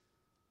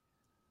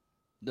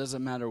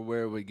Doesn't matter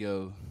where we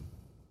go,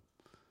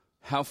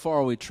 how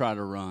far we try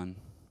to run,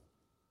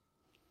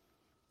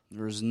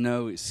 there is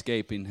no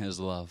escaping His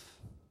love.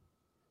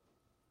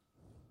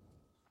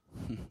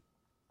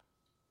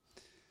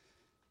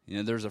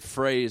 There's a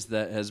phrase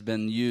that has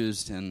been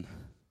used in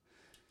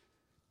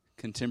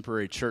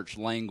contemporary church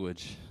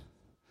language.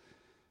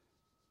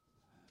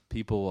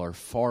 People are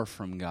far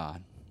from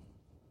God.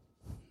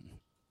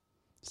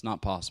 It's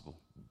not possible.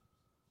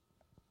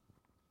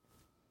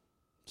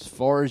 As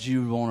far as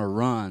you want to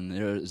run,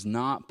 it is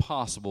not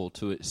possible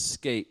to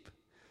escape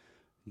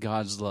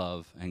God's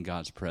love and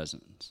God's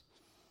presence.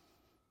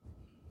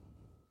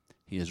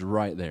 He is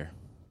right there.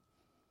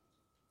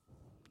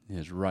 He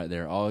is right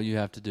there. All you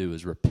have to do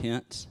is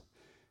repent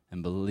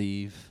and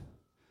believe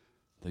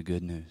the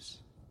good news.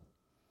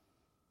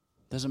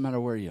 Doesn't matter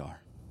where you are.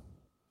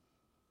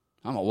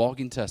 I'm a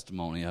walking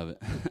testimony of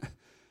it.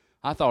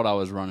 I thought I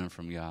was running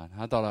from God.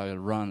 I thought I could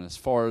run as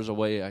far as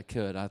away I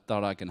could. I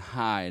thought I could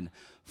hide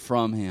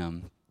from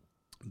Him,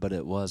 but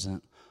it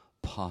wasn't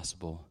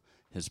possible.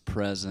 His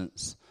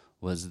presence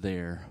was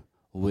there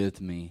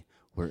with me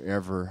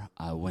wherever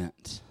I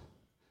went.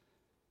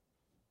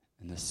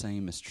 And the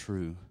same is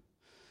true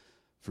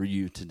for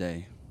you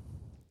today.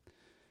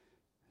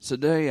 So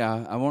today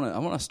I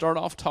want to start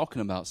off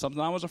talking about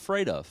something I was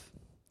afraid of.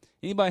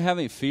 Anybody have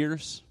any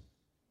fears?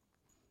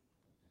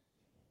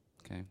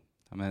 Okay.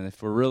 I mean,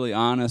 if we're really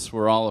honest,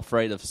 we're all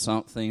afraid of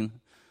something.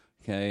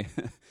 Okay.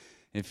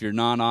 If you're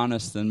not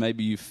honest, then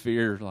maybe you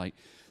fear like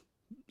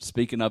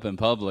speaking up in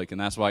public,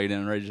 and that's why you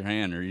didn't raise your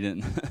hand or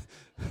you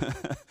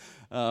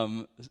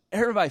didn't.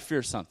 Everybody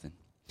fears something.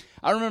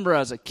 I remember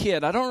as a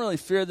kid, I don't really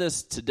fear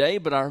this today,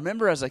 but I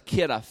remember as a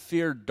kid, I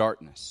feared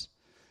darkness.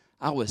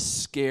 I was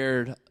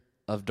scared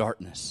of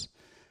darkness.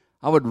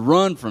 I would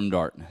run from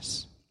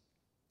darkness.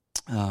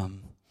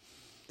 When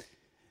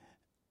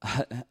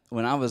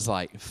I was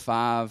like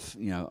 5,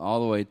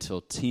 all the way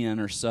till 10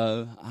 or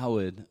so, I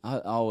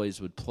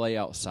always would play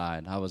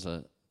outside. I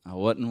wasn't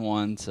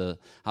one to.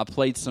 I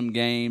played some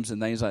games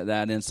and things like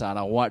that inside.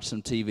 I watched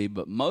some TV,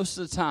 but most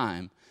of the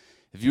time,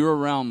 if you were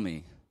around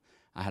me,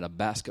 I had a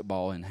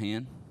basketball in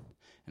hand,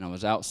 and I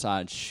was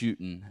outside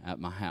shooting at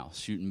my house,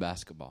 shooting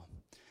basketball.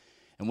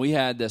 And we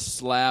had this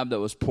slab that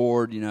was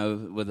poured,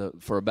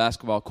 for a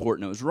basketball court,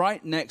 and it was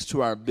right next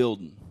to our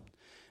building.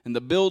 And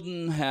the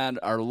building had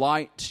our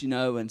lights,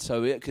 and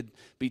so it could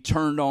be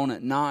turned on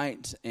at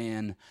night,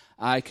 and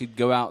I could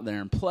go out there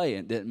and play.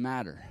 It didn't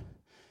matter.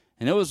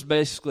 And it was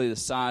basically the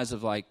size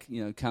of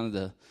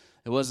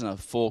it wasn't a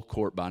full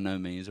court by no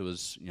means. It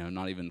was,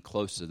 not even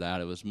close to that.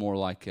 It was more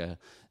like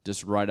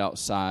just right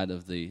outside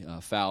of the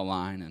foul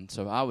line. And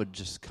so I would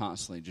just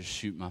constantly just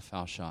shoot my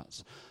foul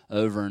shots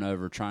over and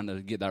over, trying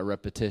to get that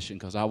repetition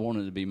because I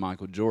wanted to be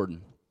Michael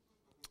Jordan.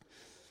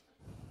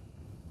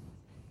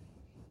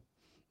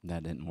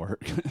 That didn't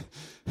work.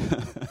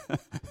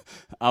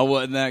 I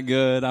wasn't that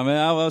good. I mean,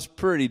 I was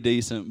pretty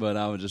decent, but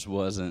I just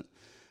wasn't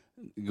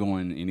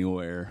going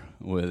anywhere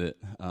with it.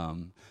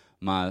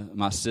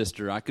 My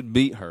sister, I could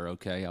beat her,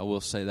 okay? I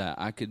will say that.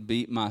 I could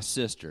beat my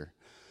sister.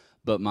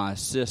 But my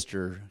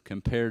sister,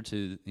 compared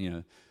to,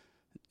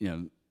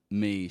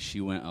 me, she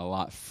went a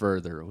lot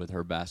further with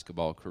her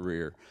basketball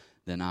career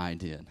than I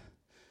did.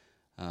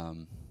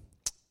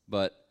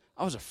 But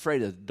I was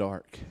afraid of the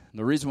dark.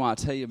 The reason why I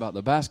tell you about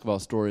the basketball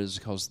story is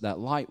because that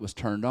light was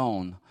turned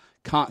on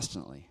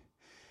constantly.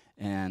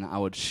 And I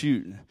would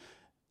shoot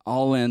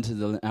all into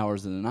the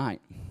hours of the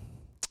night.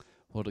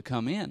 Well, to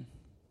come in,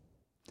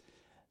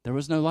 there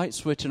was no light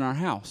switch in our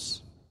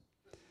house.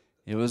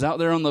 It was out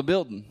there on the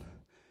building.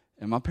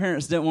 And my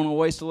parents didn't want to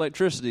waste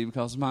electricity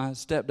because my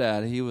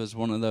stepdad, he was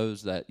one of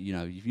those that,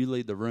 if you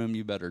leave the room,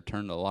 you better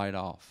turn the light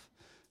off.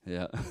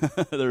 Yeah,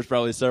 there's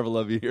probably several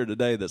of you here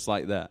today that's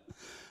like that.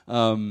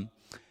 And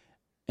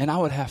I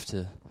would have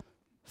to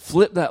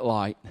flip that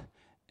light,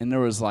 and there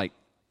was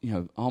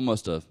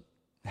almost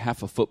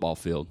half a football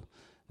field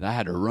that I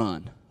had to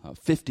run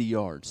 50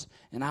 yards.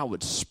 And I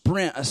would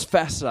sprint as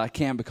fast as I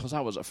can because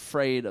I was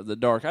afraid of the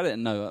dark. I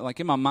didn't know.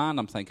 In my mind,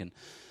 I'm thinking,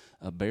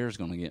 a bear's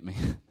going to get me.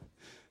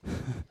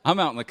 I'm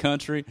out in the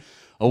country.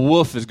 A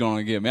wolf is going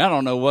to get me. I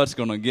don't know what's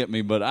going to get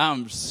me, but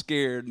I'm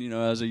scared,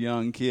 as a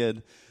young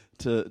kid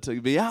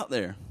to be out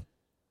there.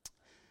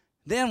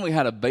 Then we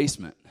had a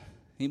basement.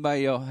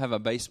 Anybody y'all have a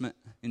basement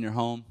in your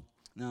home?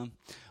 No?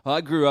 Well,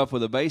 I grew up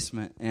with a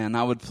basement, and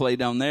I would play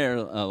down there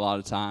a lot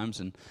of times,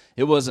 and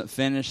it wasn't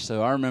finished,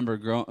 so I remember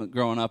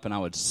growing up, and I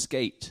would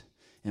skate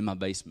in my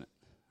basement,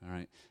 all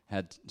right?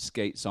 Had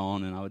skates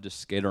on, and I would just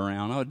skate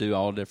around. I would do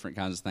all different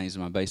kinds of things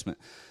in my basement.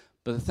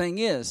 But the thing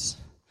is,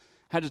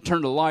 I had to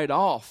turn the light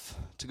off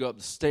to go up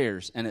the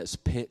stairs, and it's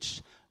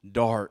pitch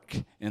dark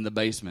in the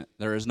basement.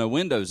 There is no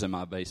windows in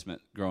my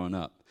basement growing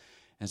up.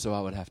 And so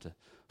I would have to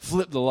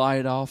flip the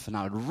light off, and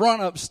I would run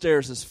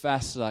upstairs as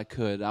fast as I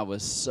could. I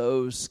was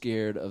so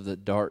scared of the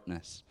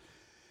darkness.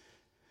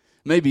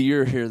 Maybe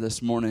you're here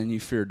this morning and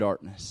you fear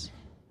darkness.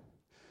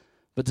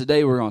 But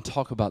today we're going to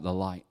talk about the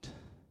light.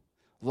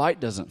 Light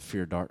doesn't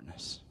fear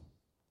darkness.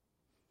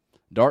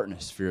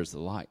 Darkness fears the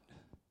light.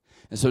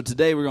 And so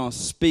today we're going to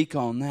speak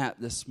on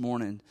that this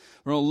morning.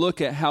 We're going to look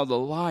at how the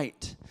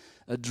light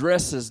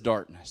addresses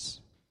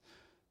darkness.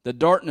 The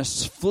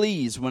darkness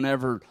flees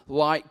whenever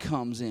light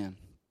comes in.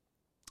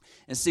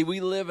 And see,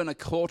 we live in a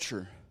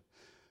culture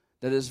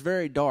that is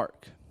very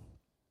dark.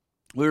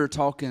 We were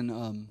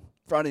talking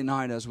Friday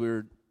night as we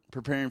were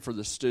preparing for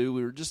the stew.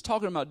 We were just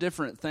talking about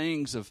different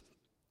things of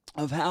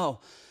how,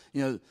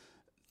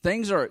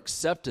 things are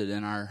accepted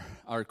in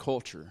our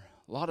culture.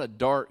 A lot of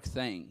dark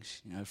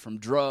things, from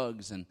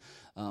drugs and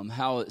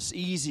how it's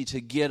easy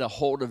to get a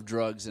hold of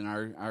drugs in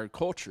our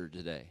culture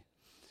today.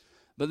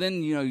 But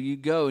then, you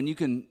go and you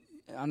can,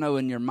 I know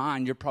in your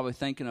mind you're probably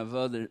thinking of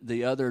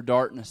the other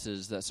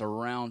darknesses that's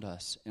around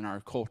us in our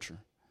culture.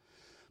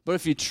 But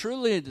if you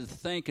truly had to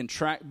think and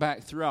track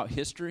back throughout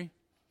history,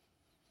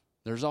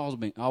 there's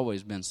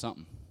always been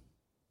something.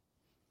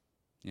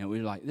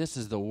 We're like, this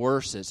is the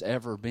worst it's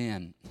ever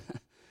been.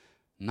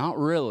 Not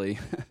really.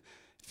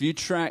 If you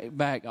track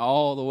back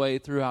all the way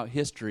throughout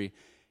history,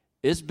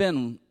 it's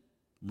been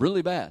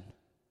really bad.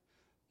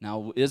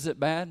 Now, is it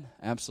bad?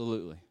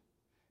 Absolutely.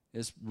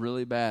 It's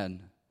really bad.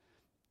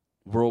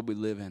 The world we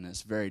live in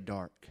is very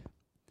dark.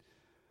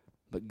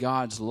 But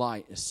God's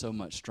light is so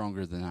much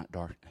stronger than that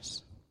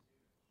darkness.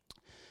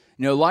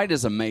 Light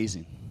is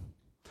amazing.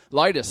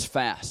 Light is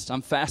fast.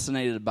 I'm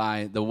fascinated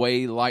by the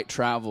way light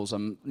travels. I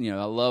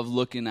love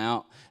looking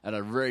out at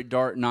a very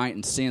dark night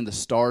and seeing the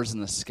stars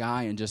in the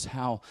sky and just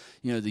how,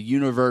 the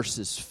universe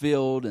is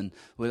filled and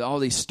with all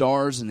these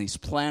stars and these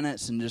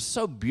planets and just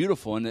so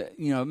beautiful. And it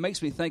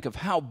makes me think of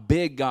how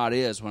big God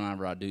is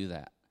whenever I do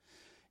that.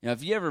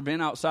 If you ever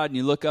been outside and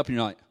you look up and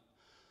you're like,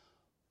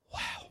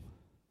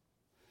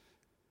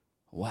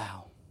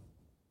 wow.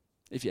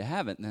 If you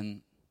haven't,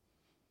 then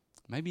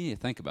maybe you need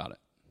to think about it.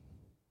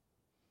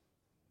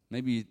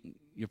 Maybe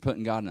you're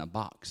putting God in a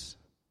box.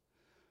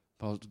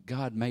 But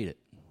God made it.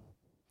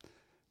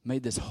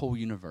 Made this whole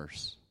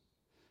universe.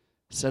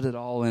 Set it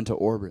all into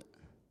orbit.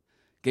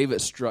 Gave it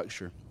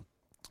structure.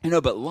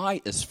 But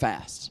light is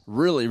fast.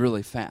 Really,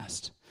 really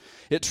fast.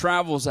 It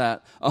travels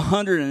at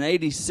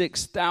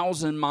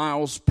 186,000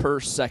 miles per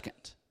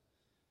second.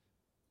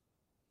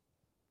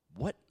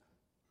 What?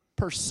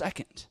 Per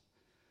second.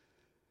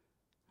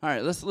 All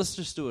right, let's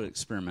just do an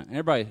experiment.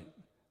 Everybody,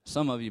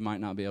 some of you might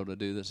not be able to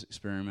do this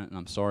experiment, and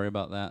I'm sorry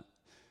about that,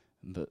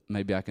 but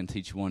maybe I can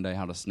teach you one day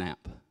how to snap.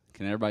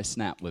 Can everybody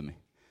snap with me?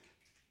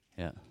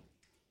 Yeah.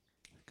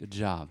 Good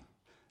job.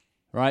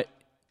 Right?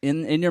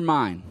 In your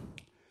mind,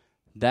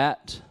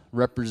 that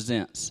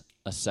represents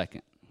a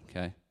second,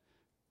 okay?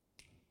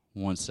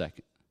 1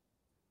 second.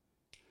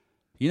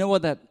 You know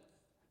what that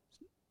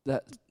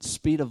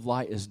speed of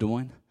light is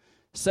doing?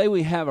 Say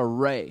we have a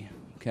ray.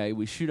 Okay,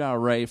 we shoot out a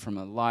ray from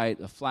a light,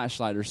 a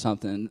flashlight or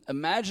something.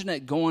 Imagine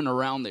it going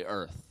around the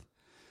earth.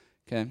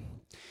 Okay,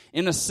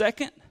 in a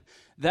second,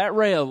 that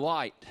ray of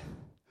light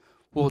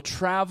will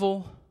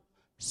travel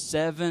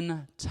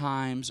 7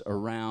 times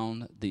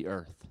around the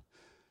earth.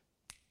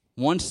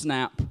 One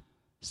snap,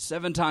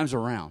 7 times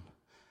around.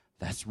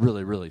 That's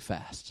really, really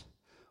fast.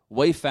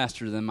 Way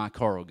faster than my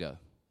car will go.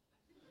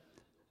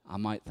 I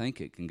might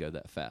think it can go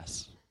that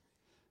fast.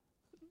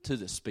 To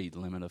the speed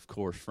limit, of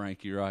course,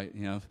 Frank, you're right,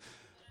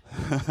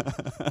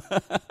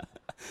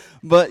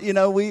 But,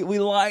 we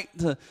like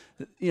to,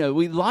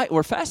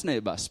 we're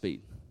fascinated by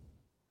speed.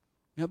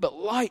 But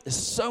light is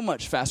so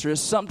much faster.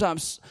 It's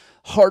sometimes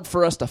hard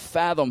for us to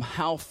fathom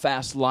how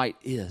fast light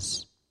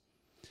is.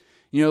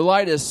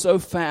 Light is so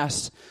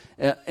fast,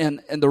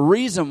 and the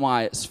reason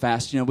why it's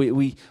fast,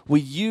 we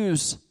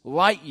use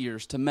light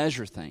years to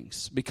measure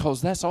things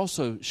because that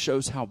also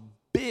shows how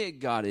big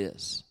God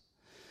is.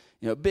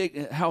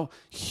 How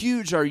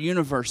huge our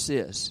universe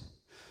is.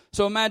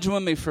 So imagine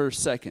with me for a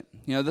second,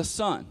 the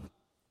sun.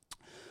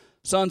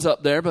 Sun's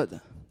up there, but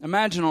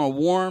imagine on a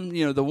warm,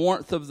 the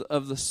warmth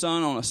of the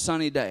sun on a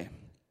sunny day.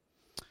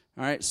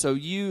 All right, so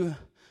you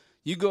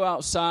go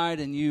outside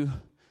and you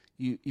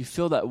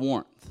feel that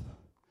warmth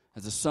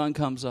as the sun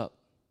comes up.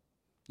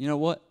 You know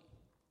what?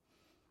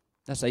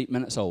 That's 8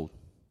 minutes old.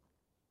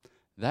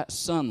 That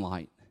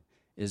sunlight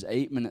is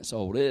 8 minutes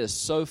old. It is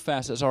so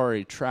fast, it's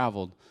already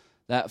traveled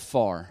that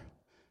far.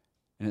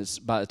 And it's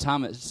by the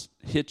time it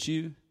hits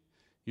you,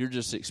 you're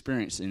just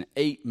experiencing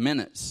 8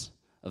 minutes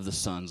of the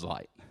sun's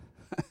light.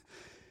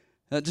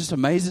 That just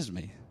amazes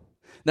me.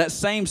 That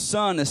same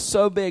sun is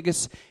so big,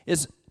 it's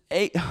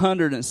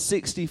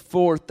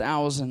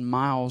 864,000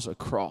 miles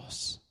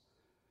across.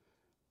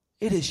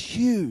 It is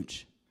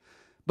huge.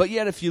 But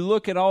yet if you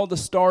look at all the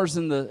stars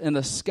in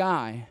the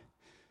sky,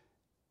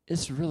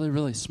 it's really,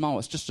 really small.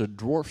 It's just a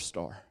dwarf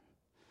star.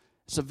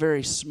 It's a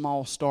very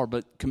small star,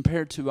 but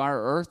compared to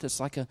our Earth, it's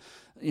like a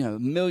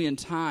million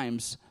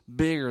times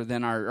bigger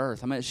than our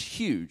Earth. I mean, it's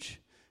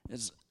huge.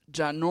 It's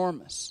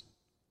ginormous.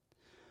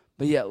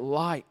 But yet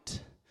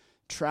light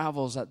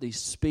travels at these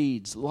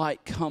speeds.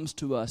 Light comes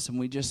to us and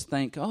we just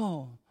think,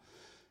 oh,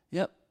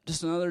 yep,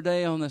 just another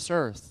day on this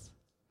earth.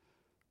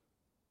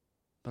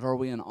 But are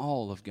we in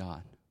awe of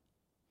God?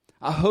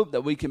 I hope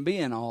that we can be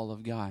in awe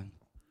of God.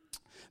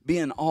 Be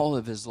in awe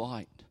of His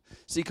light.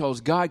 See,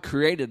 because God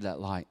created that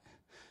light.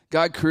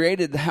 God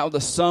created how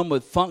the sun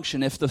would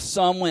function. If the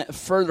sun went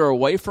further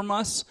away from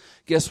us,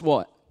 guess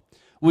what?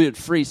 We would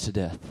freeze to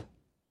death.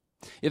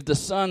 If the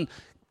sun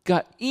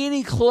got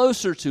any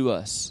closer to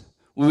us,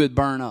 we would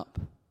burn up.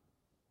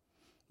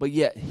 But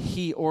yet,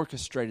 He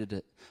orchestrated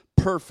it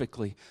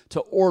perfectly to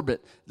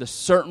orbit the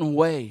certain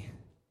way,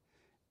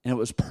 and it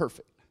was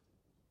perfect.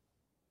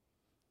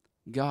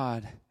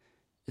 God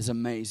is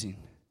amazing.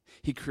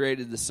 He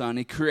created the sun.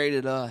 He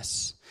created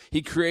us.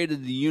 He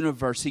created the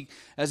universe.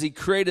 As He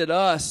created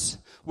us,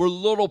 we're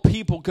little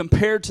people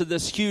compared to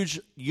this huge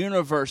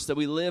universe that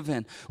we live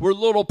in. We're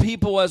little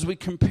people as we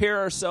compare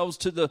ourselves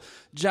to the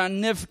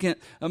gigantic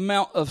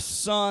amount of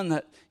sun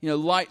that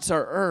lights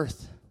our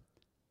earth.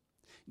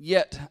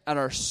 Yet, at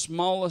our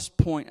smallest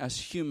point as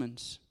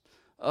humans,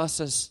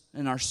 us as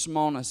in our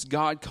smallness,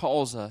 God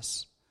calls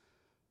us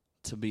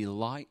to be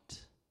light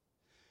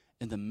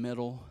in the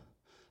middle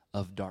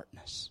of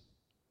darkness.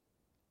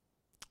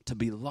 To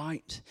be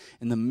light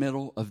in the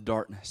middle of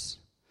darkness.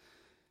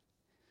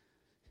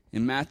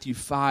 In Matthew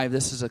 5,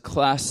 this is a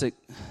classic,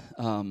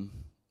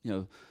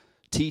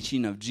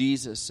 teaching of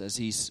Jesus as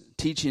He's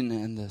teaching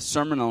in the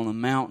Sermon on the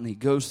Mount, and He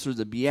goes through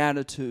the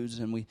Beatitudes,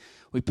 and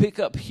we pick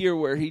up here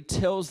where He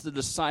tells the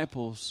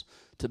disciples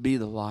to be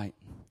the light.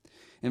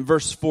 In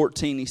verse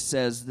 14, He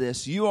says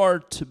this, You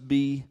are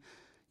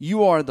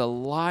the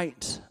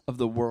light of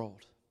the world.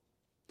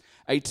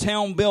 A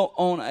town built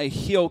on a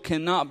hill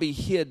cannot be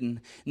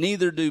hidden,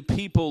 neither do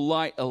people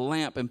light a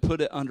lamp and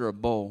put it under a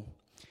bowl.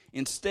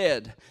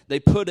 Instead,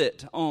 they put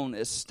it on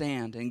its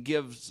stand and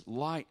gives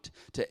light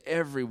to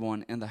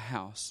everyone in the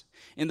house.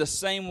 In the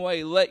same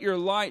way, let your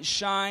light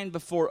shine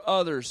before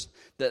others,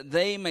 that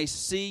they may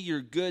see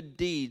your good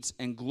deeds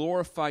and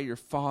glorify your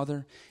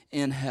Father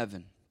in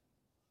heaven.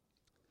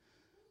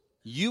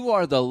 You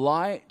are the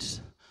light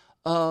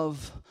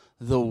of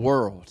the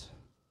world.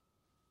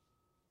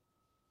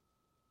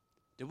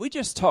 Did we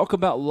just talk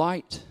about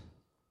light?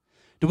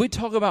 Did we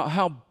talk about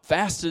how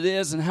vast it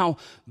is and how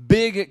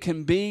big it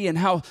can be and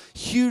how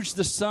huge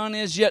the sun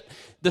is? Yet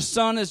the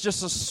sun is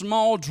just a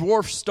small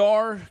dwarf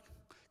star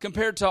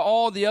compared to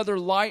all the other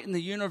light in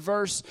the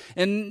universe.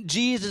 And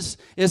Jesus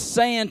is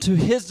saying to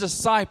His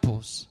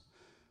disciples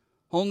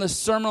on this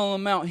Sermon on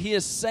the Mount, He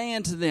is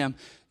saying to them,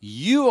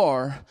 you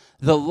are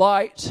the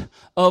light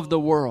of the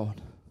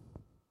world.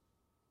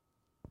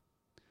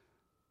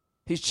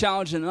 He's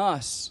challenging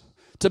us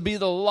to be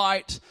the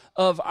light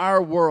of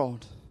our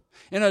world.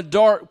 In a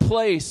dark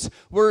place,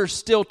 we're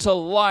still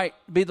to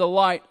be the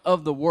light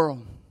of the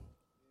world.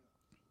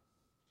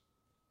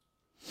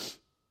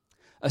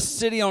 A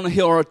city on a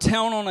hill or a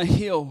town on a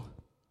hill.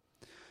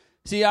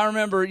 See, I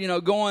remember,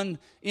 going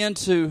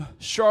into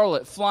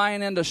Charlotte,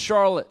 flying into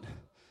Charlotte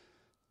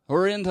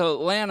or into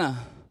Atlanta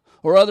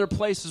or other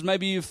places.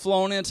 Maybe you've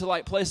flown into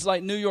places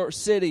like New York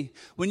City.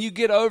 When you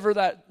get over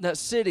that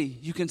city,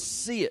 you can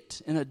see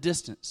it in a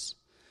distance.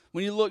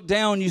 When you look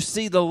down, you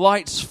see the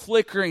lights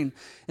flickering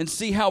and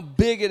see how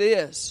big it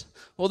is.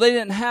 Well, they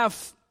didn't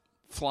have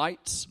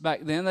flights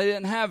back then. They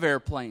didn't have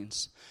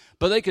airplanes.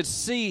 But they could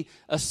see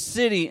a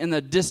city in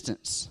the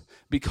distance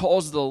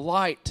because of the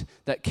light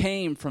that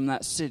came from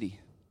that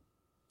city.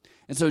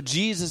 And so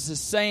Jesus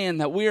is saying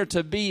that we are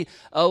to be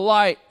a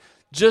light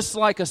just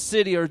like a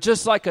city or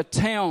just like a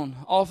town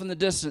off in the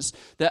distance.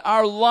 That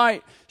our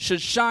light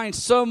should shine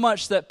so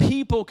much that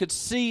people could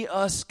see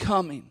us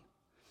coming.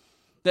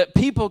 That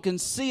people can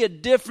see a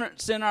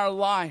difference in our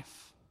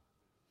life.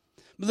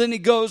 But then he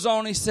goes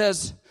on, he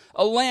says,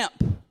 a lamp.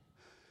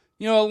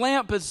 A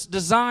lamp is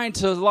designed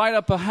to light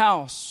up a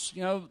house.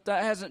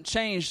 That hasn't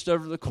changed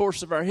over the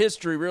course of our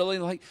history,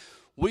 really.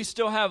 We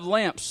still have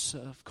lamps.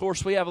 Of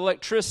course, we have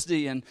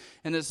electricity, and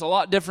it's a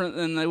lot different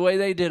than the way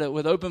they did it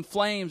with open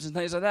flames and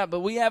things like that. But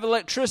we have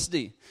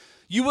electricity.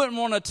 You wouldn't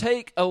want to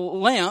take a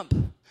lamp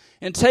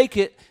and take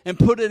it and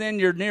put it in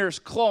your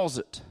nearest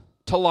closet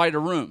to light a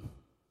room.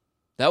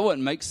 That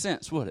wouldn't make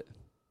sense, would it?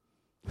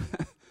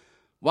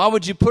 Why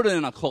would you put it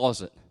in a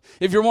closet?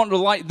 If you're wanting to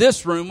light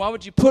this room, why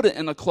would you put it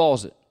in a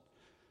closet?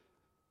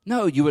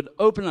 No, you would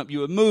open up,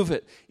 you would move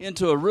it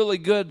into a really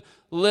good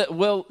lit,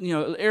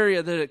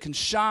 area that it can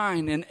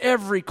shine in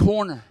every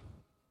corner.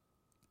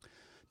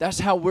 That's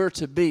how we're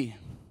to be.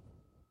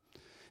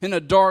 In a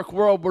dark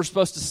world, we're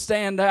supposed to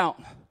stand out.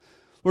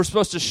 We're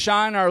supposed to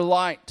shine our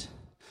light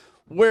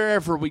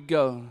wherever we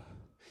go.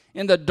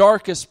 In the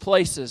darkest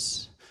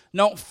places.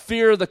 Don't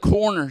fear the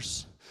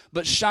corners,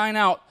 but shine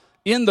out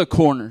in the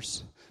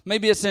corners.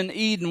 Maybe it's in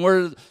Eden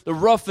where the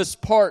roughest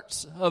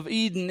parts of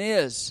Eden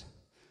is.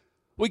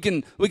 We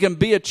can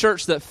be a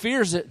church that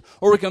fears it,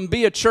 or we can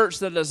be a church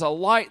that is a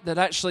light that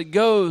actually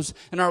goes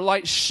and our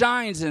light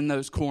shines in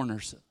those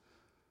corners.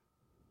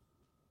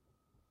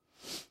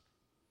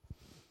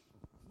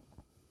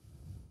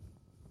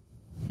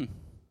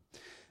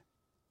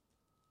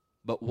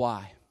 But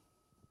why?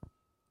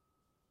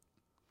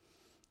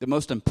 The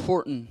most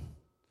important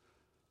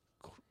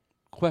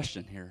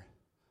question here,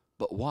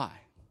 but why?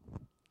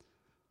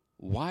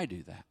 Why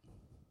do that?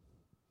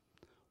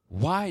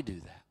 Why do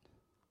that?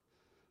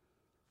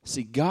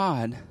 See,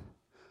 God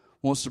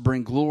wants to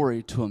bring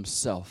glory to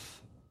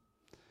himself.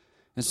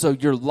 And so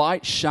your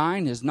light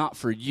shine is not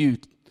for you,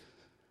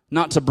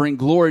 not to bring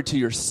glory to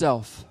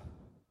yourself.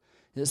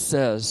 It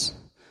says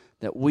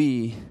that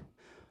we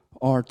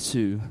are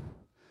to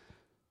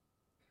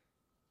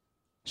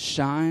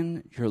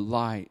shine your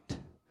light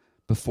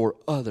before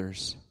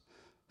others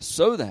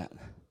so that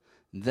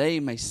they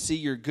may see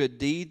your good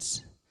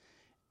deeds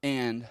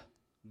and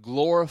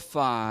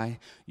glorify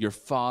your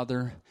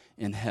Father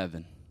in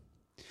heaven.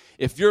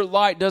 If your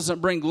light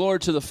doesn't bring glory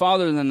to the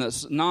Father, then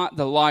it's not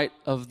the light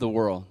of the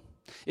world.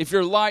 If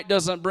your light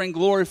doesn't bring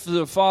glory to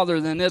the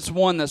Father, then it's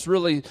one that's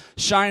really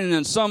shining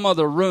in some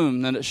other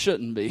room than it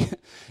shouldn't be.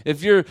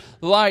 If your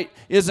light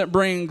isn't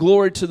bringing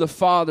glory to the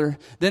Father,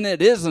 then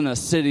it isn't a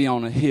city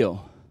on a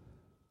hill.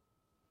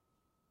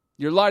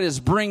 Your light is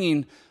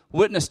bringing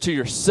witness to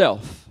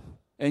yourself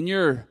and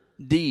your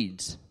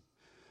deeds.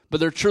 But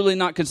they're truly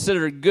not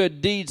considered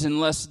good deeds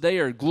unless they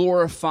are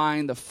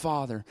glorifying the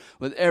Father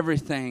with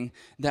everything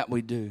that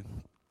we do.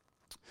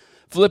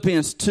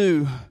 Philippians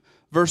 2,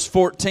 verse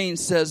 14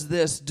 says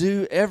this,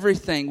 do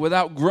everything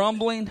without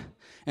grumbling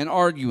and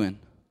arguing.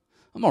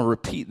 I'm going to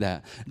repeat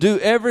that. Do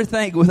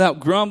everything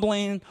without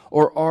grumbling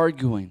or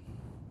arguing.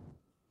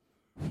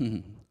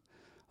 A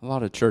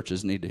lot of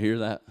churches need to hear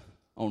that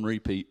on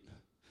repeat.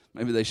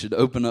 Maybe they should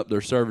open up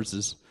their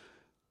services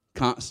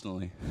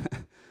constantly.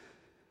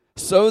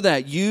 So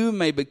that you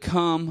may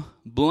become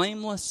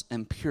blameless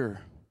and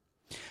pure,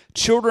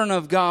 children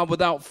of God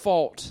without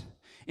fault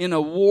in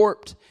a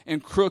warped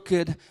and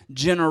crooked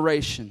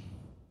generation.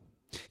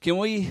 Can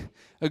we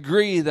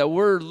agree that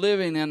we're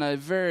living in a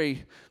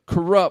very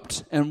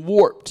corrupt and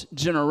warped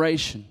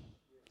generation?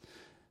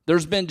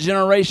 There's been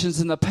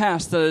generations in the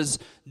past that is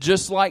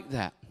just like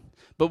that,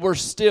 but we're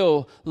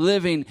still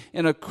living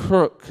in a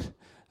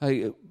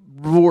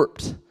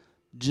warped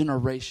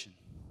generation.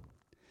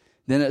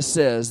 Then it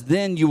says,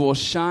 then you will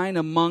shine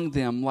among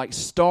them like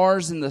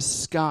stars in the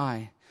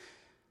sky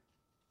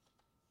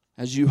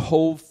as you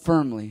hold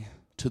firmly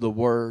to the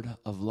word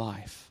of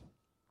life.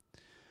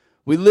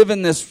 We live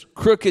in this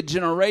crooked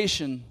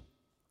generation,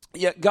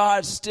 yet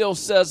God still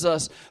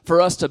says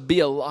for us to be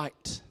a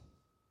light.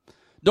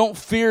 Don't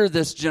fear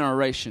this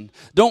generation.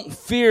 Don't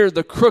fear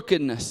the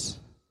crookedness.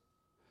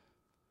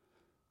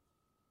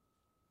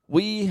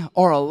 We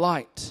are a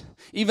light.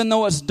 Even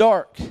though it's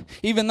dark,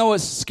 even though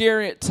it's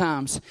scary at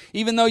times,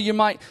 even though you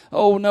might,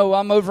 oh no,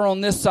 I'm over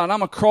on this side,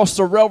 I'm across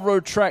the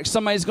railroad track,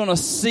 somebody's going to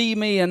see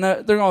me and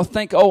they're going to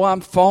think, oh,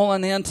 I'm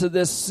falling into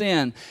this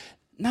sin.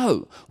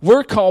 No,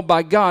 we're called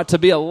by God to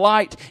be a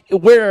light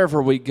wherever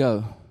we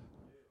go.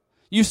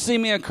 You see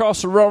me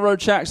across the railroad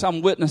tracks,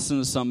 I'm witnessing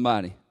to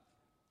somebody.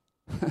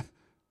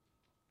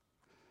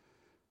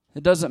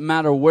 It doesn't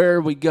matter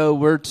where we go,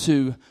 we're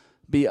to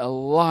be a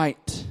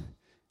light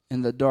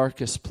in the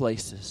darkest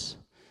places.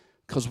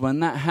 Because when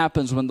that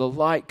happens, when the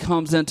light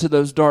comes into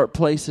those dark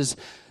places,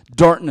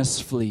 darkness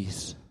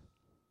flees.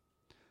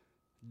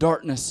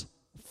 Darkness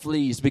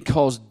flees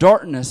because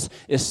darkness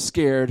is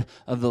scared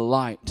of the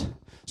light.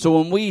 So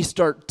when we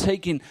start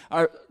taking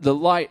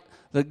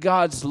the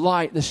God's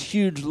light, this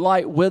huge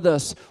light with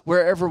us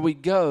wherever we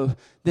go,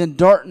 then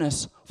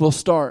darkness will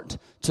start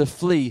to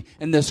flee.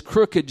 And this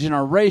crooked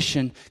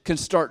generation can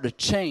start to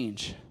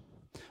change.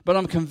 But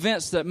I'm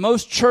convinced that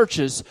most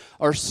churches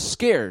are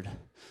scared.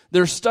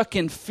 They're stuck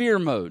in fear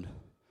mode.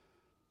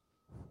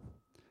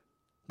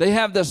 They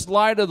have this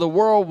light of the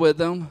world with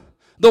them.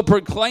 They'll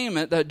proclaim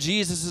it, that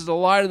Jesus is the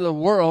light of the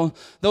world.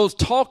 They'll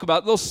talk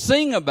about it. They'll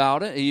sing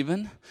about it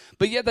even.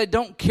 But yet they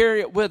don't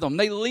carry it with them.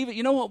 They leave it.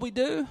 You know what we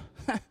do?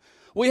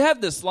 We have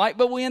this light,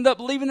 but we end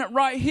up leaving it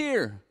right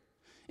here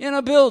in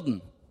a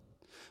building.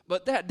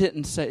 But it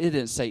didn't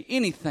say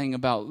anything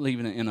about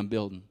leaving it in a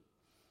building.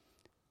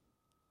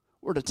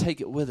 We're to take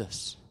it with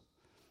us.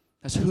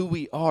 That's who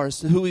we are.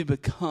 It's who we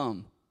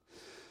become.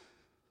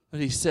 But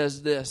he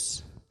says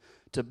this,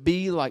 to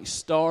be like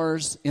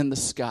stars in the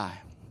sky.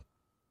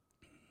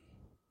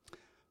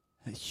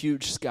 A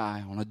huge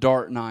sky on a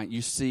dark night.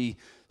 You see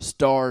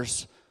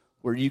stars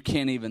where you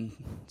can't even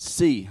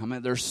see. I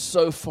mean, they're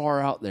so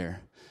far out there.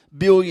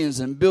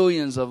 Billions and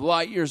billions of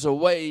light years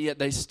away, yet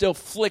they still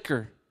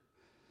flicker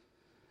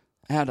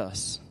at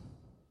us.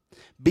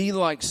 Be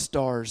like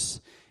stars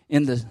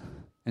and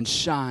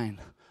shine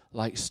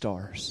like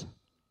stars.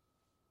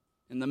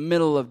 In the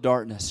middle of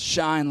darkness,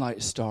 shine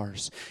like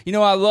stars. You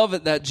know, I love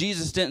it that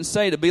Jesus didn't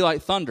say to be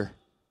like thunder.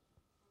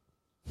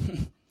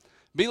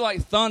 Be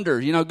like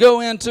thunder. You know, go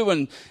into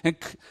and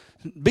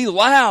be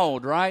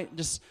loud, right?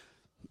 Just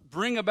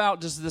bring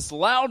about just this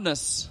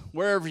loudness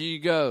wherever you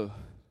go.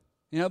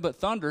 You know, but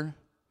thunder,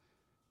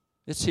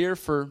 it's here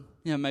for,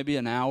 maybe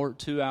an hour,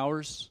 2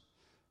 hours,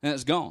 and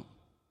it's gone.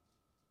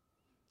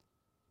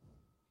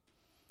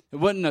 It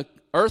wasn't an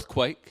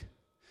earthquake.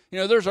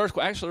 There's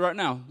earthquake. Actually, right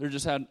now, we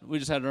just had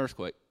an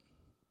earthquake.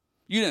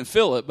 You didn't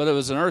feel it, but it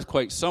was an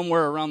earthquake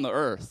somewhere around the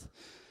earth.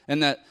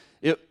 And that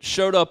it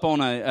showed up on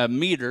a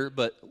meter,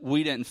 but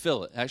we didn't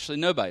feel it. Actually,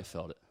 nobody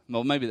felt it.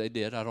 Well, maybe they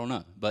did. I don't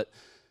know. But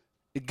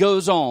it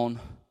goes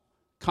on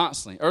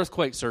constantly.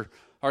 Earthquakes are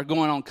are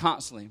going on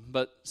constantly,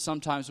 but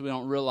sometimes we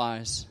don't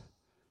realize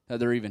that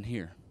they're even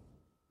here.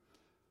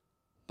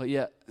 But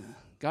yet,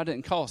 God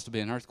didn't call us to be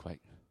an earthquake.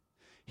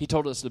 He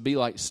told us to be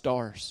like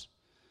stars.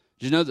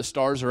 Did you know the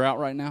stars are out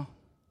right now?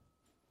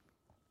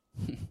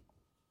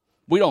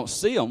 We don't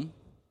see them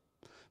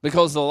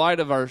because the light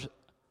of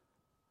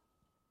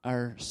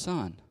our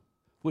sun,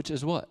 which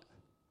is what?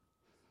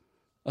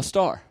 A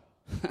star.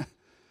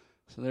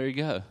 So there you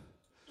go.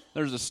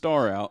 There's a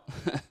star out,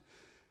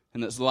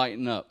 and it's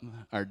lighting up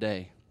our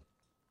day.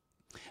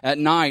 At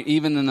night,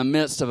 even in the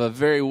midst of a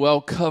very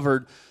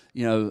well-covered,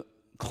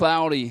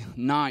 cloudy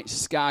night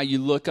sky, you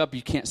look up,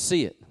 you can't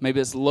see it. Maybe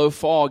it's low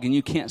fog, and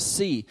you can't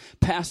see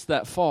past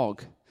that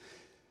fog.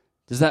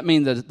 Does that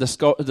mean that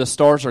the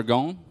stars are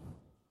gone?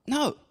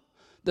 No.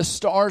 The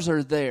stars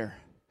are there.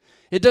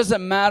 It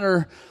doesn't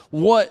matter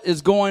what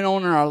is going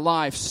on in our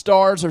life.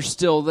 Stars are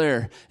still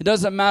there. It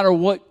doesn't matter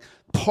what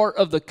part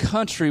of the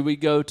country we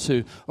go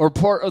to or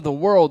part of the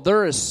world.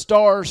 There is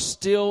stars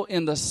still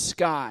in the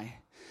sky.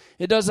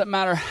 It doesn't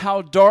matter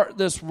how dark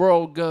this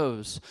world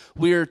goes.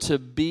 We are to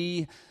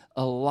be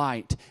a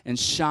light and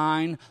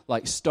shine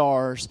like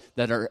stars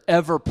that are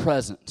ever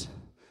present.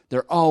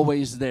 They're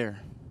always there.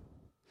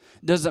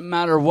 It doesn't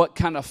matter what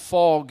kind of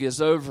fog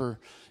is over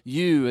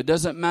you. It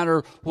doesn't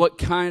matter what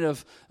kind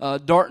of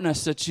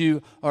darkness that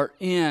you are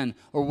in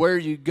or where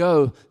you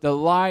go. The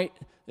light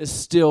is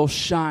still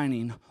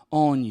shining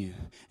on you.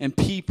 And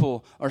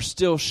people are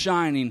still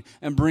shining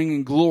and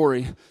bringing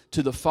glory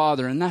to the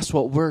Father. And that's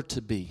what we're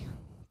to be.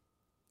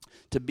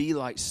 To be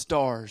like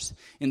stars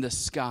in the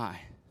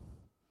sky.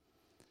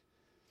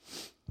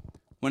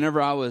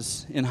 Whenever I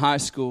was in high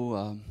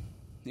school,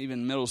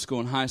 even middle school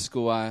and high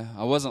school,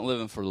 I wasn't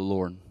living for the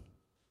Lord.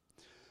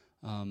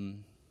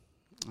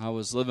 I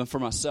was living for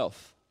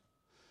myself.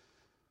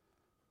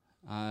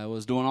 I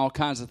was doing all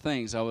kinds of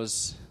things. I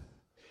was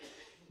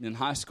in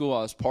high school,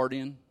 I was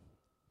partying.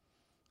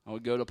 I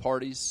would go to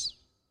parties.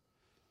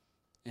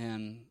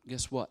 And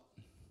guess what?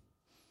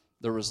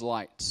 There was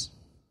lights.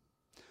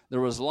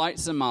 There was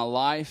lights in my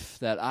life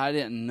that I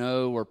didn't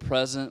know were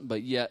present,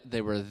 but yet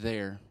they were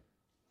there.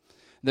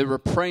 They were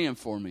praying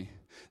for me.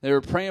 They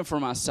were praying for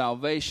my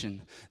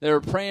salvation. They were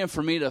praying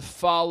for me to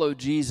follow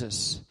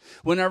Jesus.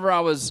 Whenever I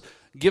was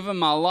giving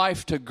my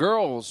life to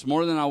girls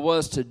more than I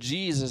was to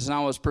Jesus, and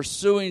I was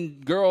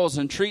pursuing girls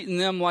and treating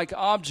them like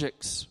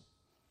objects.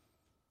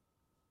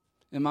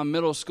 In my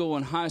middle school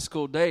and high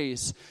school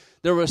days,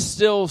 there were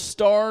still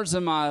stars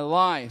in my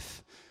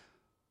life.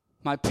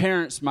 My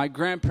parents, my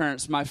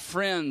grandparents, my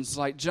friends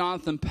like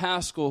Jonathan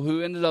Pascal,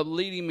 who ended up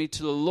leading me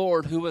to the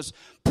Lord, who was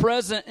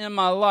present in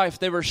my life.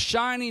 They were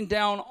shining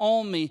down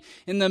on me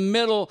in the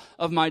middle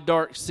of my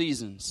dark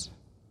seasons.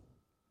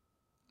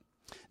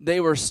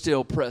 They were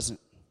still present.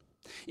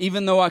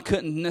 Even though I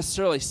couldn't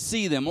necessarily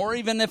see them, or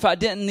even if I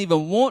didn't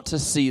even want to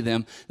see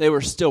them, they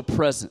were still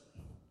present.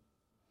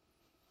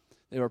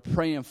 They were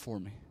praying for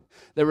me.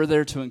 They were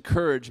there to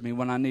encourage me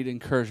when I needed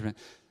encouragement.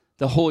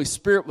 The Holy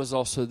Spirit was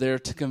also there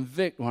to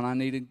convict when I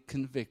needed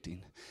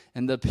convicting.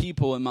 And the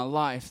people in my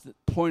life that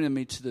pointed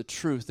me to the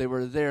truth, they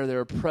were there, they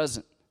were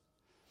present.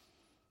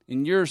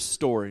 In your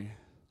story,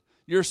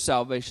 your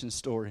salvation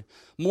story,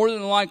 more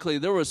than likely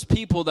there was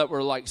people that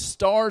were like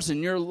stars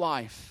in your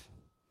life.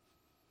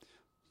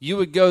 You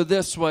would go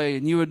this way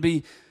and you would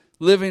be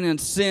living in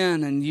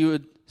sin and you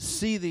would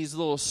see these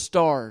little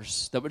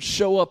stars that would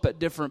show up at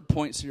different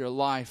points of your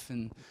life,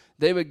 and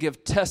they would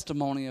give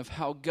testimony of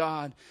how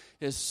God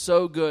is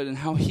so good and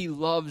how He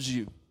loves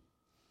you.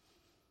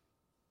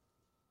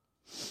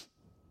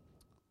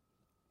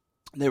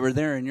 They were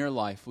there in your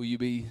life. Will you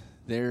be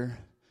there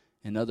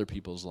in other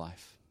people's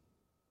life?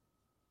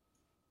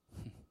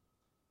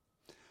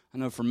 I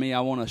know for me, I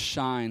want to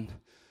shine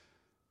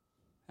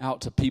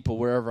out to people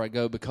wherever I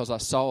go because I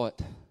saw it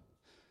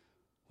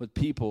with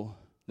people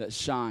that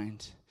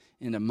shined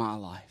into my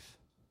life.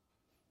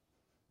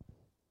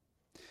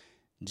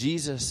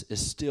 Jesus is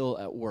still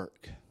at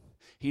work.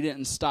 He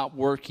didn't stop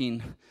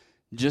working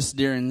just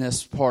during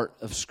this part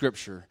of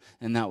Scripture,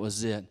 and that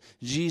was it.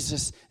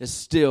 Jesus is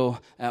still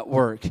at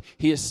work.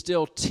 He is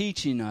still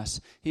teaching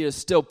us. He is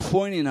still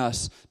pointing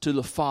us to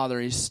the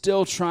Father. He's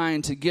still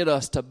trying to get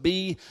us to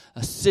be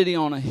a city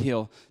on a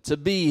hill, to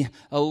be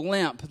a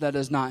lamp that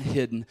is not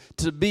hidden,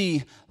 to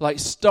be like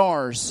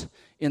stars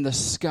in the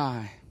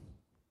sky.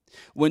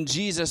 When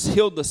Jesus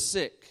healed the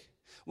sick,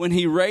 when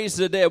He raised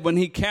the dead, when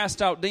He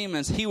cast out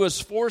demons, He was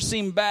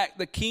forcing back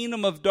the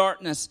kingdom of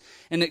darkness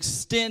and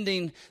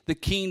extending the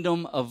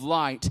kingdom of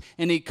light.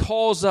 And He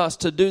calls us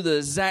to do the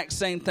exact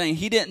same thing.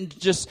 He didn't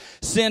just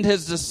send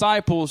His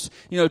disciples,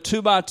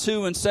 2 by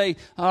 2 and say,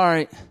 all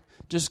right,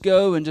 just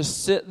go and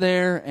just sit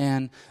there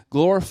and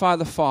glorify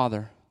the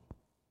Father.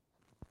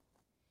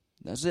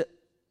 That's it.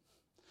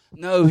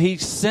 No, He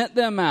sent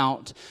them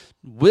out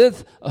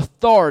with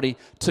authority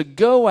to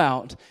go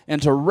out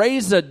and to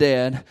raise the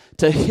dead,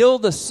 to heal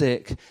the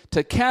sick,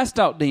 to cast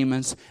out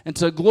demons, and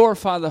to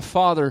glorify the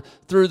Father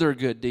through their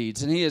good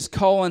deeds. And he is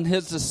calling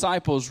his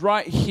disciples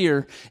right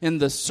here in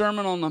the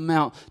Sermon on the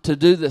Mount to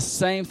do the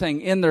same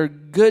thing in their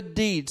good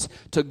deeds,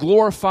 to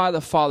glorify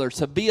the Father,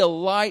 to be a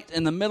light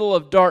in the middle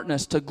of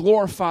darkness, to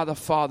glorify the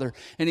Father.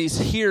 And he's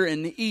here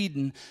in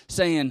Eden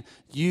saying,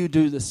 you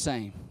do the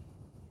same.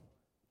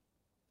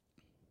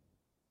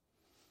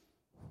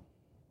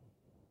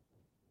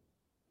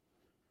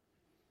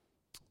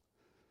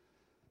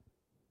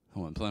 I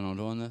wasn't planning on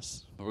doing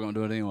this, but we're going to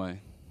do it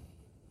anyway.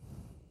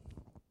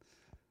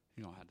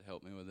 You're going to have to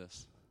help me with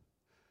this.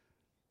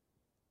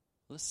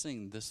 Let's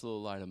sing This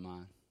Little Light of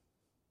Mine.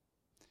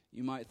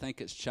 You might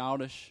think it's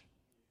childish,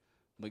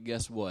 but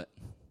guess what?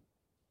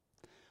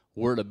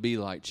 We're to be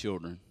like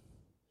children.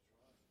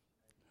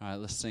 All right,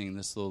 let's sing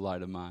This Little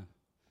Light of Mine.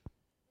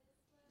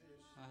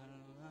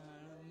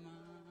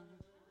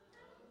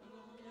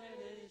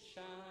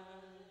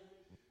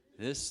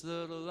 This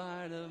little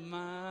light of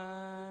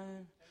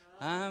mine,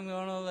 I'm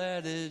gonna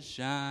let it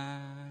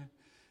shine.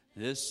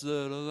 This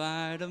little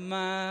light of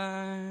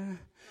mine,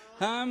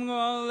 I'm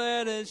gonna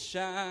let it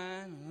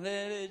shine.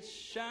 Let it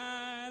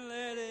shine,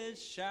 let it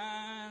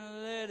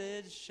shine, let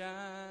it shine.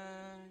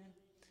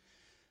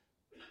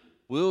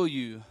 Will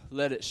you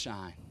let it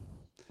shine?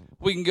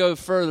 We can go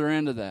further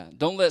into that.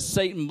 Don't let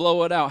Satan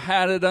blow it out.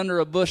 Hide it under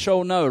a bush,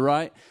 oh no,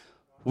 right?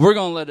 We're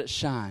gonna let it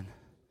shine.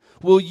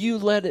 Will you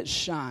let it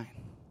shine?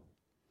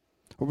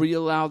 Or will you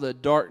allow the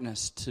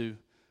darkness to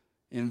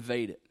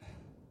invade it,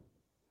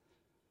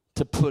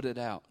 to put it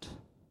out?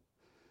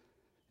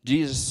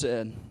 Jesus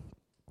said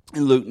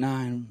in Luke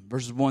 9,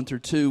 verses 1 through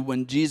 2,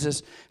 when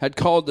Jesus had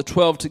called the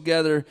 12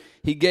 together,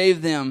 he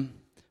gave them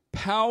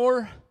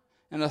power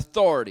and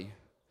authority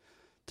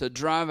to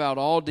drive out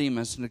all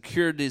demons and to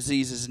cure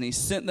diseases, and he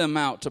sent them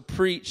out to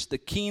preach the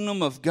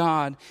kingdom of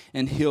God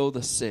and heal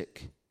the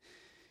sick.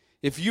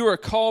 If you are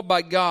called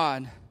by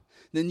God,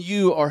 then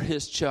you are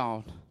his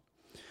child.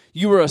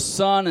 You are a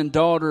son and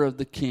daughter of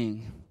the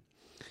King.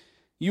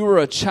 You are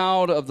a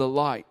child of the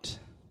light.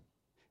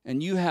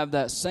 And you have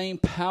that same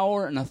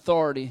power and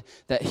authority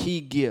that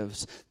he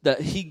gives, that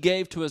he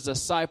gave to his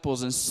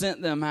disciples and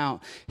sent them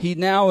out. He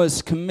now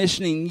is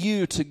commissioning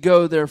you to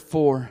go,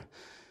 therefore.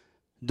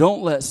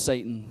 Don't let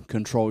Satan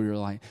control your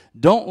light.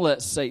 Don't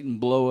let Satan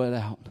blow it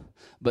out.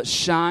 But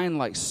shine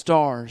like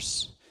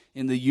stars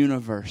in the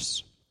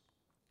universe.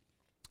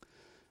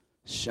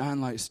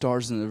 Shine like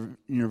stars in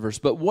the universe.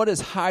 But what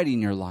is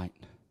hiding your light?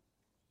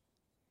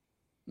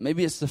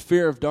 Maybe it's the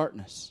fear of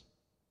darkness.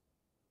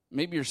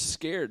 Maybe you're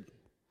scared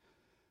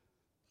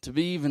to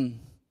be even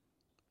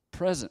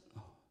present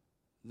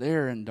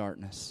there in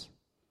darkness.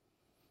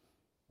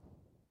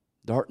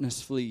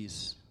 Darkness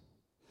flees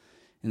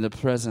in the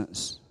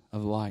presence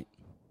of light.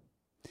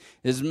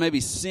 It's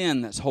maybe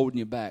sin that's holding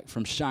you back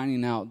from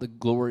shining out the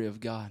glory of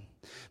God.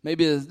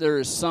 Maybe there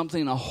is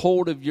something, a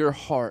hold of your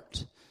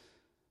heart,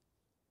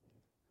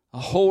 a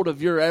hold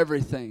of your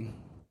everything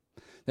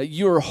that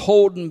you're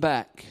holding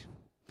back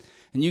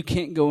and you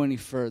can't go any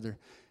further.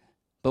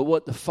 But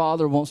what the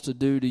Father wants to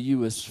do to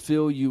you is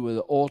fill you with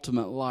the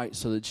ultimate light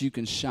so that you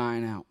can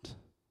shine out.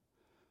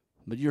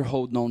 But you're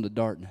holding on to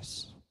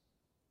darkness.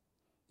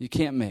 You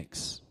can't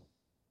mix.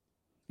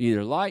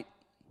 Either light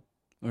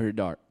or you're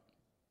dark.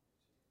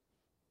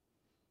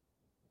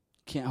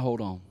 Can't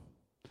hold on.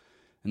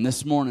 And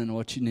this morning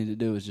what you need to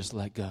do is just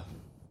let go.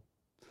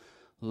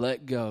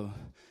 Let go.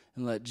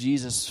 And let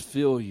Jesus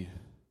fill you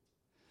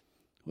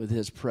with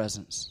his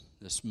presence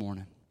this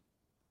morning.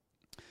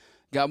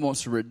 God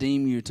wants to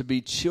redeem you to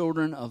be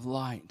children of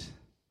light.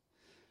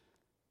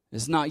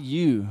 It's not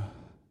you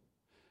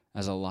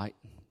as a light.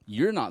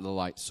 You're not the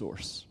light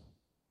source.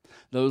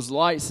 Those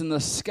lights in the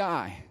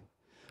sky,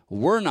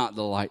 we're not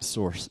the light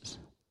sources.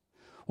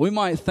 We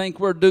might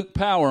think we're Duke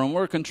Power and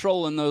we're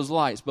controlling those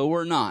lights, but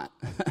we're not.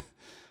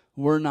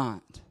 We're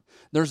not.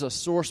 There's a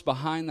source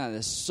behind that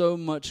that's so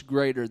much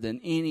greater than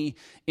any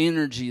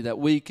energy that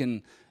we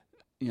can,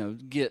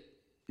 get,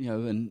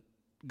 and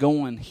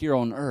going here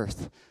on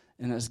earth.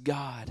 And it's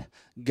God.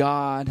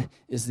 God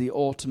is the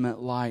ultimate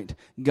light.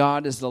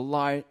 God is the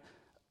light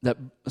that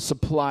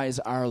supplies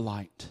our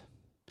light.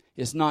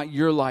 It's not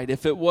your light.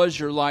 If it was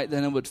your light,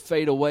 then it would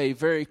fade away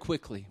very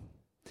quickly.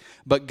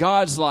 But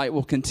God's light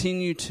will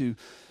continue to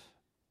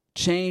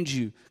change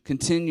you,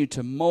 continue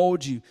to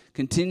mold you,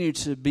 continue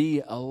to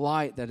be a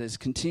light that is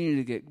continuing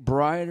to get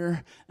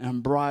brighter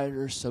and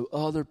brighter so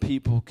other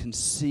people can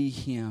see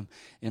him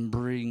and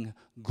bring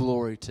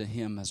glory to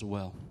him as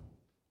well.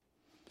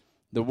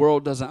 The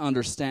world doesn't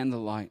understand the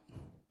light.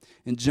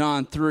 In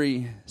John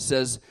 3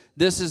 says,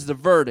 this is the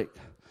verdict.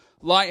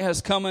 Light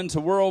has come into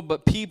the world,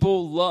 but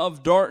people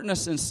love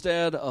darkness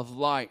instead of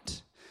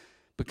light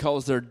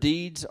because their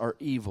deeds are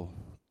evil.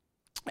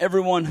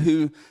 Everyone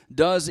who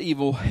does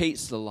evil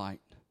hates the light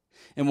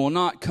and will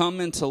not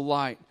come into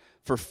light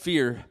for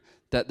fear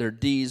that their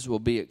deeds will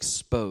be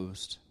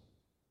exposed.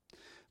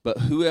 But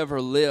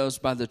whoever lives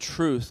by the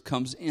truth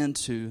comes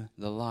into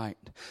the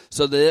light,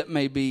 so that it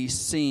may be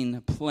seen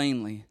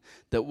plainly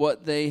that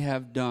what they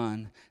have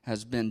done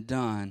has been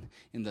done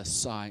in the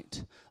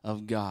sight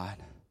of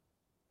God.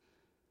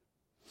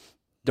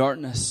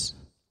 Darkness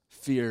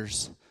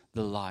fears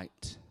the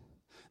light.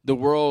 The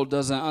world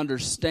doesn't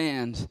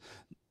understand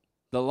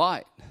the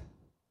light.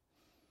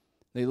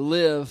 They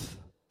live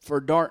for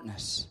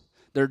darkness.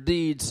 Their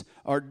deeds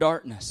are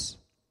darkness.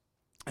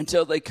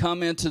 Until they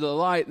come into the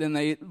light, then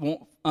they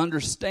won't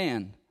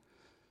understand.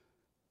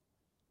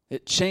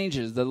 It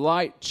changes. The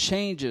light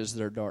changes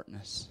their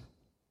darkness.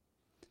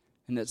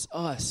 And it's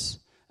us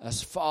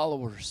as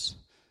followers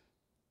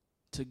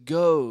to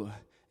go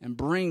and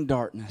bring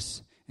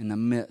darkness in the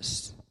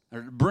midst,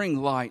 or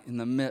bring light in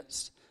the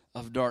midst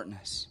of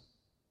darkness.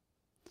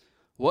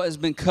 What has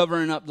been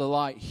covering up the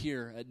light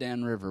here at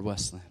Dan River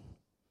Westland?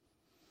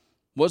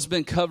 What's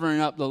been covering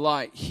up the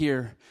light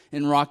here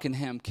in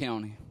Rockingham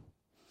County?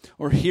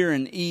 Or here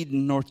in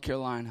Eden, North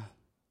Carolina?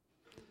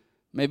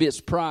 Maybe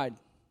it's pride.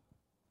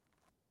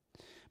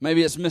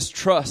 Maybe it's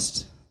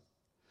mistrust.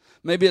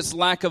 Maybe it's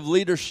lack of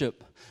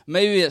leadership.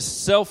 Maybe it's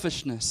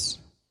selfishness.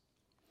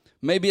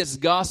 Maybe it's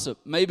gossip.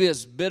 Maybe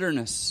it's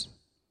bitterness.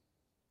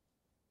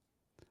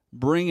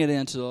 Bring it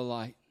into the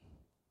light.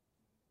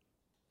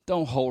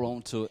 Don't hold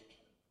on to it.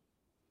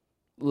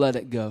 Let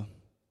it go.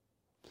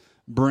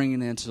 Bring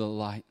it into the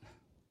light.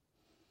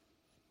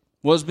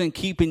 What's been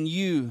keeping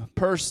you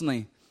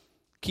personally,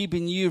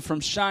 keeping you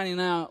from shining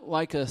out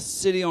like a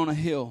city on a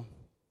hill?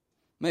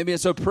 Maybe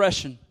it's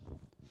oppression.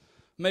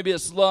 Maybe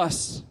it's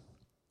lust.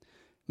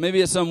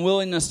 Maybe it's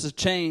unwillingness to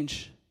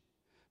change.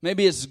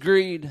 Maybe it's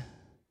greed.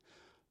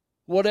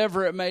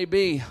 Whatever it may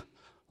be,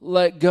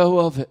 let go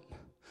of it.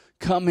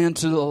 Come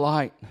into the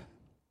light.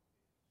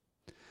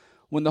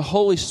 When the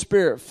Holy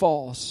Spirit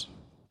falls,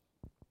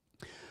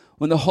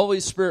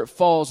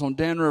 on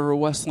Dan River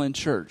Westland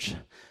Church,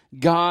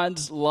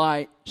 God's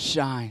light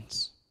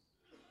shines.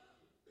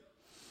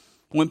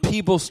 When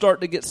people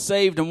start to get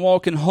saved and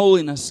walk in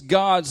holiness,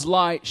 God's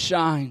light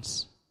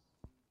shines.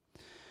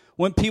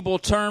 When people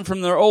turn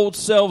from their old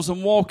selves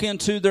and walk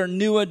into their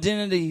new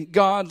identity,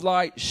 God's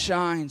light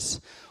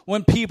shines.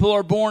 When people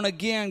are born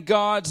again,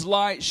 God's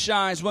light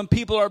shines. When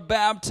people are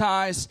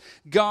baptized,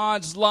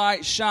 God's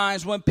light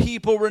shines. When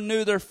people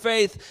renew their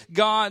faith,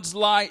 God's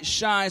light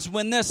shines.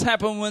 When this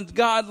happens, when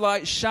God's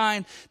light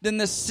shines, then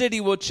the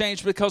city will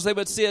change because they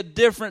would see a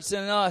difference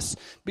in us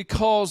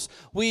because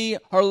we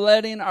are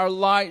letting our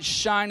light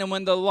shine. And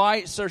when the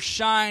lights are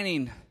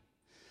shining,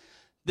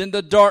 then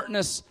the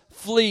darkness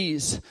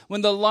flees.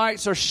 When the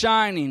lights are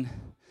shining,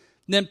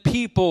 then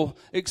people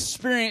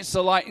experience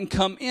the light and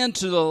come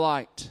into the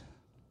light.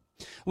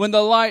 When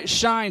the light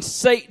shines,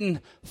 Satan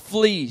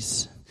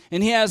flees.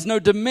 And he has no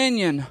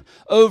dominion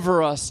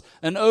over us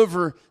and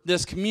over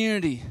this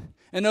community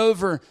and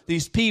over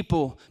these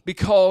people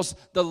because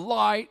the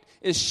light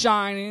is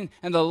shining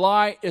and the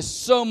light is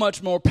so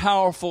much more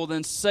powerful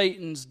than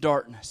Satan's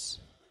darkness.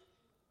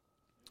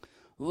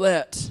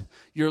 Let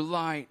your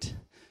light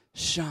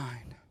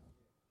shine.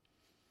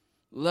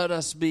 Let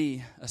us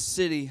be a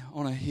city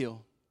on a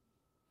hill.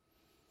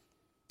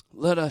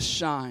 Let us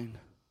shine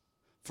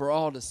for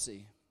all to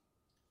see.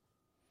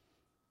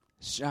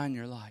 Shine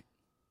your light.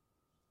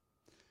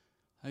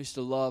 I used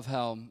to love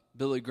how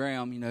Billy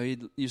Graham, he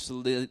used to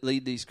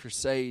lead these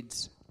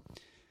crusades.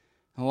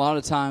 And a lot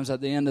of times at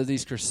the end of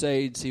these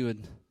crusades, he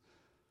would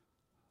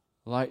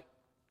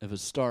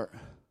start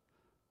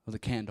with a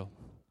candle.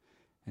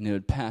 And he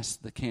would pass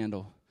the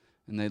candle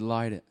and they'd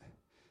light it.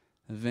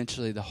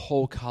 Eventually the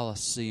whole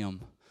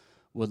Colosseum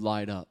would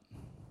light up.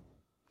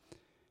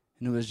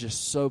 And it was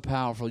just so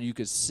powerful you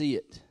could see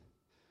it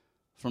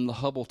from the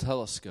Hubble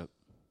telescope.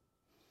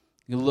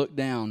 You look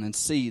down and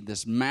see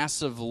this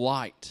massive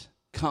light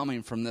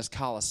coming from this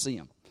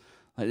Colosseum.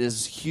 Like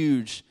this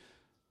huge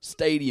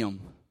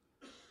stadium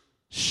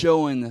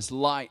showing this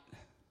light.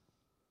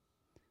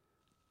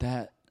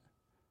 That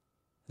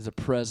is the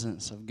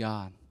presence of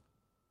God.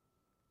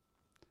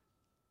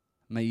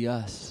 May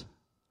us,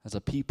 as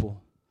a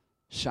people,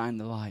 shine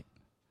the light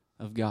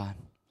of God.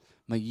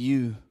 May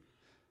you,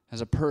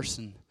 as a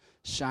person,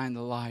 shine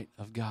the light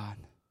of God.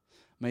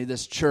 May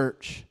this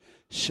church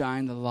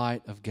shine the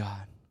light of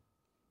God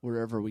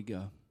wherever we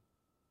go.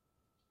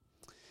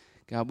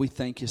 God, we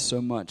thank you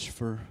so much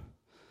for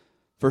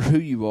who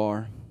you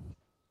are.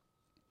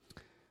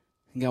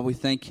 And God, we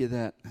thank you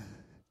that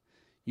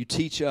you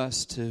teach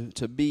us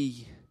to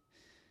be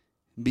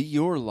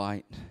your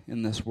light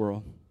in this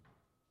world.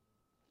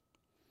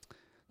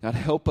 God,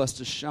 help us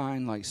to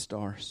shine like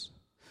stars.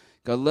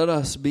 God, let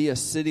us be a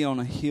city on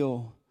a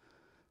hill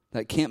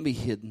that can't be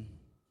hidden.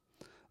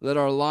 Let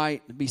our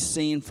light be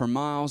seen for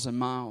miles and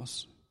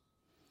miles.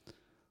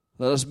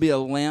 Let us be a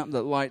lamp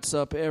that lights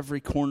up every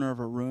corner of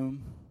a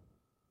room.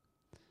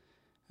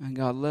 And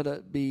God, let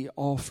it be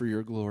all for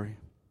your glory.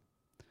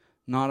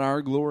 Not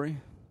our glory.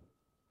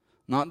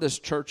 Not this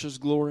church's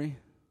glory.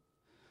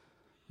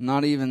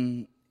 Not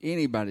even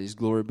anybody's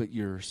glory but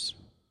yours.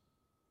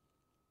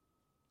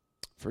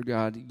 For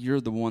God,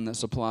 you're the one that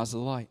supplies the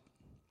light.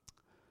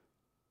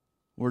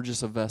 We're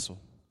just a vessel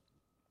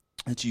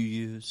that you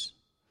use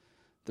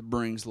that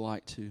brings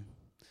light to.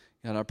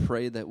 God, I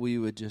pray that we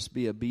would just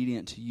be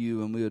obedient to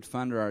you and we would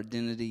find our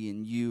identity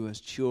in you as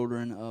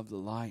children of the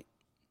light.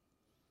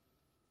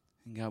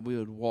 And God, we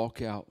would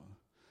walk out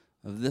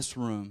of this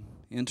room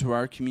into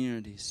our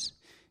communities,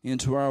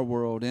 into our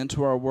world,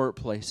 into our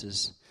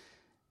workplaces,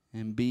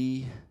 and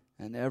be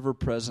an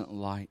ever-present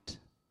light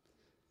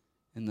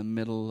in the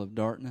middle of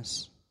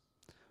darkness,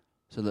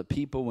 so that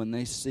people, when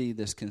they see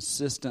this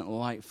consistent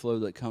light flow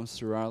that comes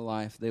through our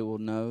life, they will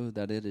know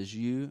that it is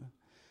you,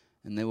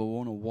 and they will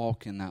want to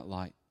walk in that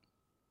light.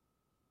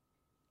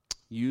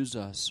 Use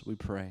us, we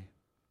pray.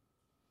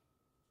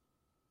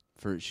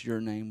 For it's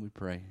your name we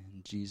pray.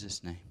 In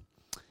Jesus' name,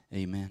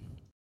 amen.